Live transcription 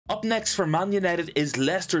Up next for Man United is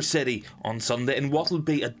Leicester City on Sunday in what will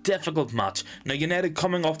be a difficult match. Now United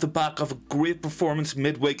coming off the back of a great performance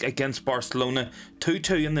midweek against Barcelona,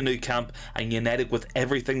 2-2 in the Nou Camp, and United with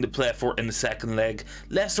everything to play for in the second leg.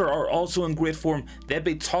 Leicester are also in great form. They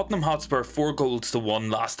beat Tottenham Hotspur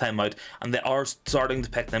 4-1 last time out, and they are starting to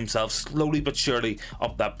pick themselves slowly but surely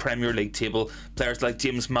up that Premier League table. Players like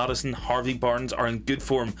James Maddison, Harvey Barnes are in good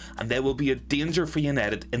form, and they will be a danger for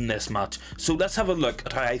United in this match. So let's have a look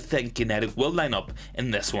at how I think United will line up in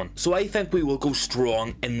this one. So I think we will go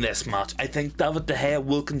strong in this match. I think David De Gea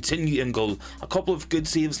will continue in goal. A couple of good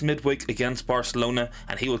saves midweek against Barcelona,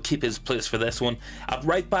 and he will keep his place for this one. At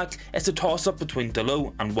right back, it's a toss up between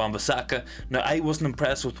Dalot and Wan-Bissaka. Now I wasn't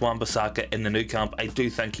impressed with Wan-Bissaka in the Nou Camp. I do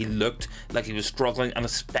think he looked like he was struggling, and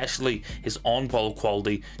especially his on-ball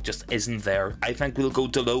quality just isn't there. I think we'll go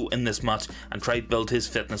Dalot in this match and try to build his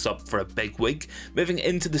fitness up for a big week. Moving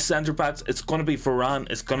into the centre backs, it's going to be Varane,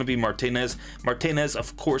 it's going to be Martinez. Martinez,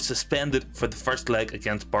 of course, suspended for the first leg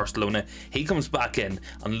against Barcelona. He comes back in,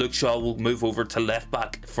 and Luke Shaw will move over to left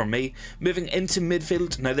back for me. Moving into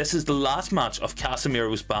midfield, now this is the last match of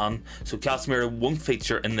Casemiro's ban, so Casemiro won't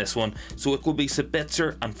feature in this one, so it will be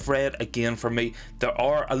Sabitzer and Fred again for me. There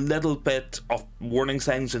are a little bit of warning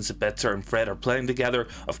signs when Sabitzer and Fred are playing together.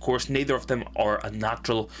 Of course, neither of them are a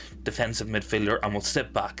natural defensive midfielder and will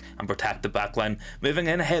sit back and protect the backline. Moving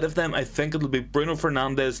in ahead of them, I think it'll be Bruno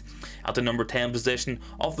Fernandes at the number 10 position.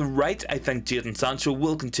 Off the right, I think Jadon Sancho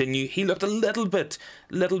will continue. He looked a little bit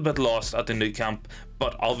lost at the Nou Camp,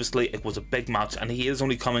 but obviously it was a big match, and he is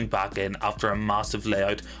only coming back in after a massive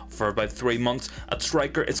layout for about 3 months. At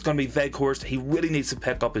striker, it's going to be Weghorst. He really needs to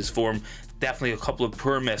pick up his form. Definitely a couple of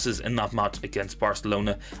poor misses in that match against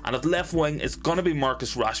Barcelona. And at left wing, it's going to be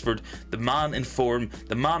Marcus Rashford, the man in form,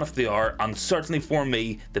 the man of the hour, and certainly for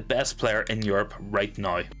me, the best player in Europe right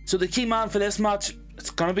now. So the key man for this match, it's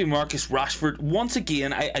going to be Marcus Rashford. Once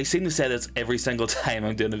again, I seem to say this every single time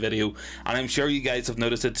I'm doing a video, and I'm sure you guys have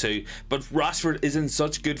noticed it too, but Rashford is in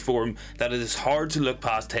such good form that it is hard to look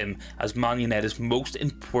past him as Man United's most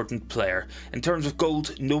important player. In terms of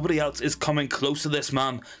goals, nobody else is coming close to this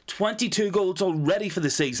man. 22 goals already for the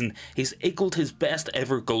season. He's equalled his best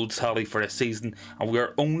ever goal tally for a season, and we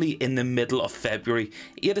are only in the middle of February.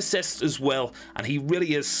 8 assists as well, and he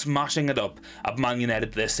really is smashing it up at Man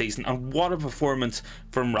United this season. And what a performance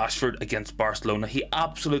from Rashford against Barcelona. He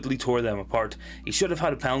absolutely tore them apart. He should have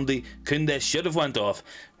had a penalty. Koundé should have went off.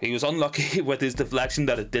 He was unlucky with his deflection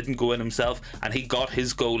that it didn't go in himself, and he got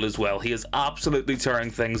his goal as well. He is absolutely tearing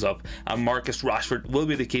things up, and Marcus Rashford will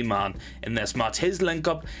be the key man in this match. His link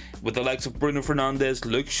up with the likes of Bruno Fernandes,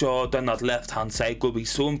 Luke Shaw down that left hand side will be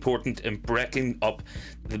so important in breaking up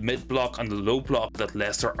the mid block and the low block that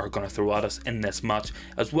Leicester are going to throw at us in this match.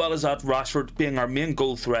 As well as that, Rashford being our main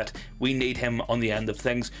goal threat, we need him on the end of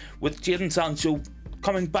things. With Jadon Sancho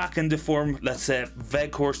coming back into form, let's say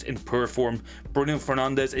Weghorst in poor form, Bruno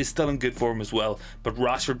Fernandes is still in good form as well, but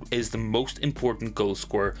Rashford is the most important goal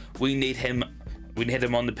scorer. We need him. We need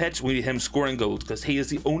him on the pitch, we need him scoring goals, because he is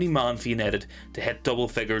the only man for United to hit double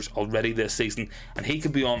figures already this season, and he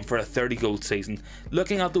could be on for a 30 goal season.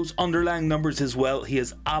 Looking at those underlying numbers as well, he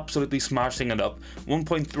is absolutely smashing it up.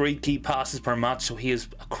 1.3 key passes per match, so he is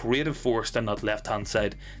a creative force on that left hand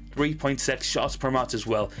side. 3.6 shots per match as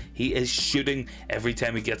well. He is shooting every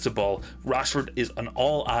time he gets a ball. Rashford is an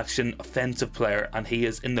all-action offensive player, and he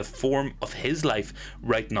is in the form of his life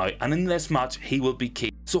right now, and in this match he will be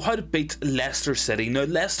key. So how to beat Leicester City? Now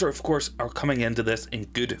Leicester, of course, are coming into this in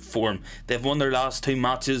good form. They've won their last 2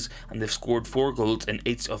 matches, and they've scored 4 goals in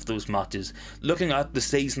each of those matches. Looking at the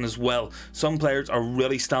season as well, some players are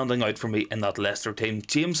really standing out for me in that Leicester team.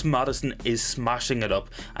 James Maddison is smashing it up,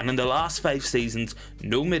 and in the last 5 seasons,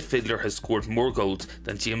 no midfielder has scored more goals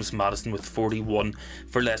than James Maddison with 41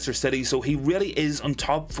 for Leicester City, so he really is on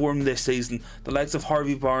top form this season. The likes of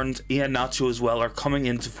Harvey Barnes, Ian Nacho as well are coming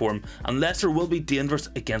into form, and Leicester will be dangerous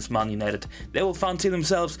against Man United. They will fancy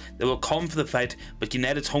themselves, they will come for the fight, but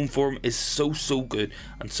United's home form is so good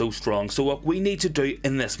and so strong. So what we need to do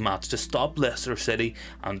in this match to stop Leicester City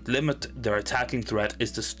and limit their attacking threat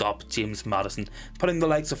is to stop James Maddison, putting the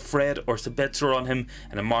likes of Fred or Sabitzer on him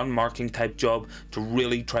in a man marking type job to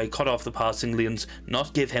really try cut off the passing lanes,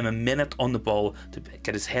 not give him a minute on the ball to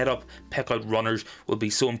get his head up, pick out runners will be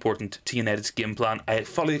so important to United's game plan. I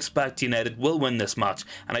fully expect United will win this match,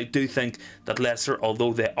 and I do think that Leicester,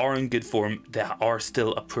 although they are in good form, they are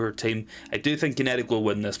still a poor team. I do think United will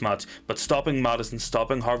win this match, but stopping Maddison,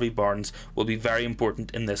 stopping Harvey Barnes will be very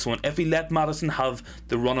important in this one. If we let Maddison have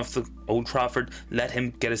the run of the Old Trafford, let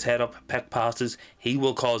him get his head up, pick passes, he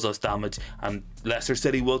will cause us damage, and Leicester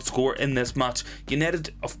City will score in this match.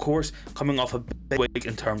 United, of course, coming off a big week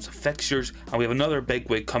in terms of fixtures, and we have another big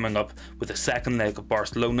week coming up with the second leg of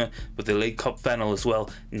Barcelona, with the League Cup final as well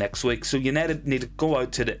next week. So United need to go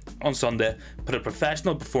out on Sunday, put a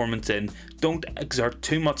professional performance in, don't exert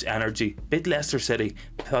too much energy, beat Leicester City,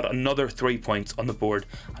 put another 3 points on the board,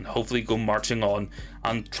 and hopefully go marching on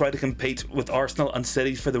and try to compete with Arsenal and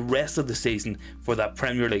City for the rest of the season for that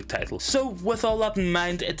Premier League title. So with all that in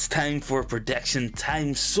mind, it's time for prediction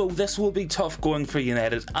time. So this will be tough going for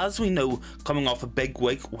United, as we know, coming off a big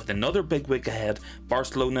week with another big week ahead.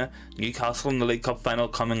 Barcelona, Newcastle in the League Cup final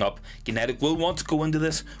coming up. United will want to go into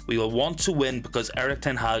this, we will want to win, because Erik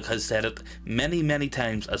ten Hag has said it many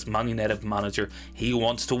times as Man United manager. He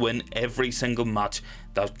wants to win every single match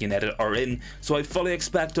that United are in, so I fully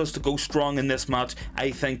expect us to go strong in this match.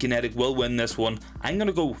 I think United will win this one. I'm going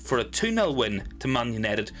to go for a 2-0 win to Man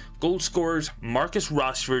United. Goal scorers Marcus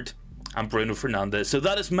Rashford and Bruno Fernandes. So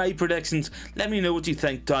that is my predictions. Let me know what you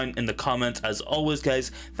think down in the comments. As always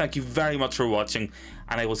guys, thank you very much for watching,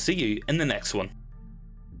 and I will see you in the next one.